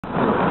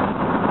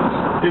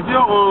If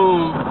your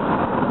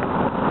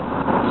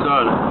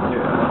sorry.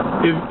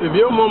 Yeah. If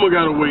your mama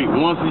gotta wait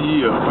once a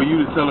year for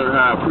you to tell her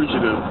how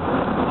appreciative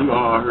you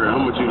are of her, how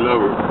much you love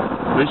her,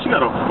 man, she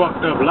got a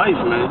fucked up life,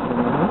 man.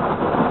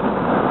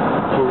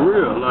 For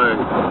real, like,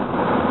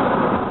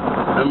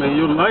 I mean,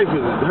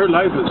 her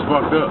life is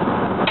fucked up.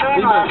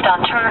 Turn left on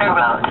Turner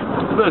Road.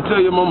 You better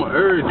tell your mama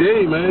every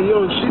day, man.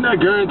 She not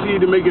guaranteed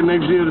to make it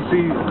next year to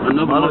see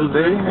another Mother's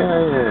Day.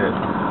 Yeah.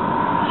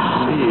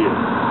 Shit.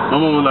 My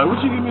mama was like, what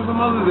you give me for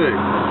Mother's Day?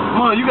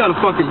 Mom, you got a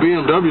fucking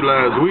BMW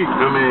last week.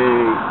 I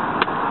mean,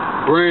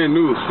 brand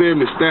new,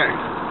 70 stacks.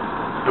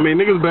 I mean,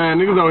 niggas out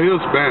here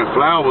buying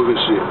flowers and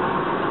shit.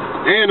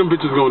 And them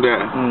bitches gonna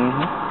die.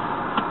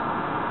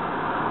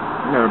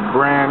 You got a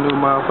brand new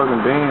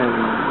motherfucking Benz.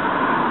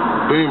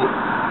 Beamer.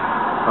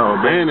 Oh,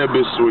 man, that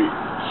bitch sweet.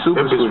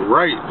 Super that bitch sweet.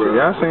 right, bro.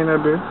 Yeah, I seen that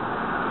bitch.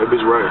 That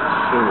bitch right.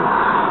 Shit.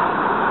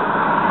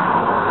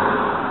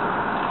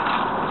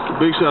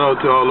 Big shout out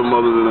to all the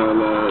mothers in our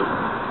lives.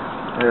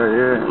 Yeah,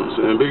 yeah. You know what I'm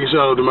saying? Big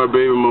shout out to my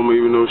baby mama,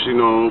 even though she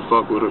know I don't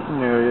fuck with her.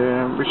 Yeah,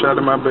 yeah. Big shout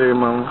out to my baby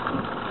mama.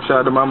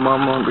 Shout out to my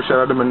mama. Big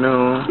shout out to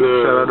Manoon.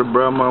 Yeah. Shout out to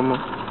bruh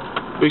mama.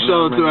 Big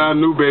shout out to our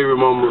new baby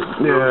mama.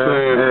 You know what I'm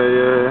saying?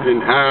 Yeah.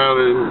 In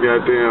Ireland,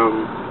 goddamn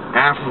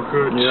Africa,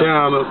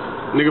 China.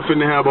 Nigga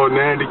finna have about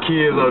 90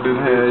 kids out this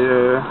bitch.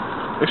 Yeah.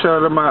 Big shout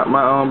out to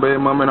my own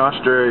baby mama in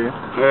Australia.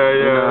 Yeah.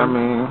 You know what I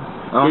mean?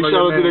 Big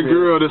shout out to that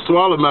girl that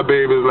swallowed my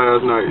babies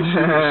last night. She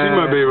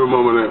my baby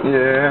mama now.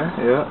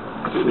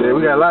 Yeah,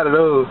 we got a lot of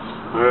those.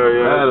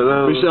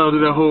 Yeah. Big shout out to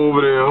that hoe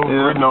over there.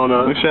 Waiting on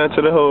us. Big shout out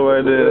to the hoe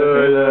right there.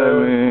 You know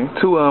what I mean?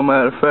 2 of them,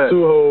 matter of fact.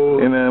 2 hoes.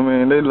 You know what I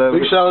mean? They love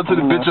it. Big shout out to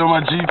the bitch on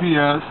my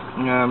GPS.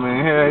 You know what I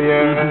mean? Hell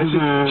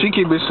yeah. She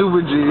keep it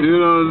super G. You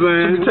know what I'm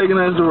saying? She be taking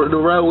us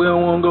the route we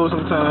don't want to go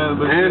sometimes.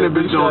 But and that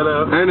bitch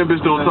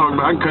don't talk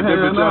about. I can cut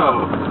that bitch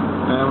off.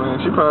 I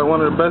mean, she probably one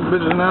of the best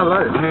bitches in our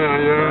life. Yeah.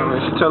 I mean,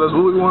 she tell us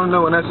what we want to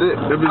know, and that's it.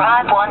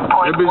 Drive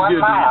 1.1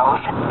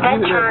 miles, then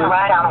turn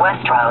right on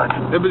West Road.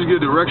 That bitch give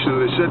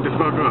directions and shut the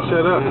fuck up.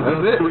 Shut up.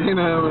 That's it. You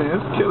know what I mean?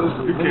 That's killer.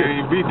 You can't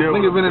even beat that.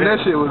 Nigga been in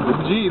that shit with the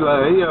G,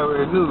 like, he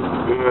already knew.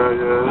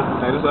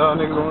 Yeah. Hey, that's all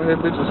niggas want to hear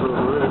bitches for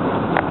real.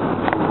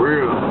 For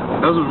real.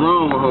 That's what's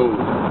wrong with hoes.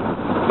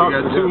 You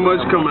got too much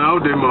coming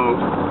out their mouth,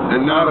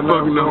 and not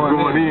fucking enough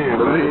going in.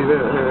 Believe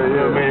that.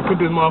 Yeah, man.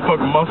 Put this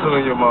motherfucking muscle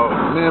in your mouth.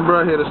 Me and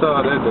bro here to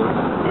start that though.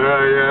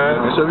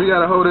 Yeah. So if you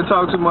got a hoe that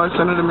talk too much,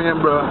 send it to me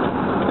and bro.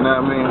 You know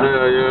what I mean?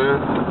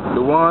 Yeah.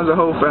 The One's a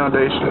whole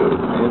foundation.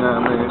 You know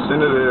what I mean?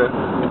 Send it there.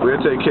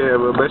 We'll take care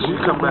of her. Bet she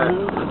come back.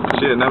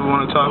 Shit, never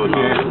want to talk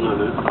again.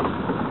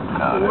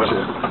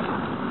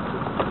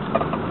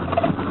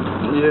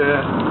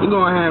 Yeah. We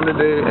going ham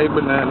today. 8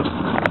 bananas.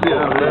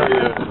 Yeah.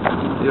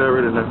 You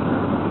already know.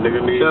 Nigga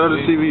need shout out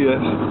to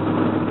CVS.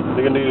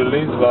 Nigga need at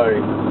least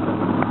like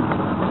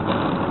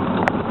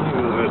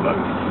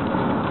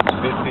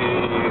 50,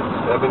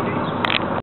 70.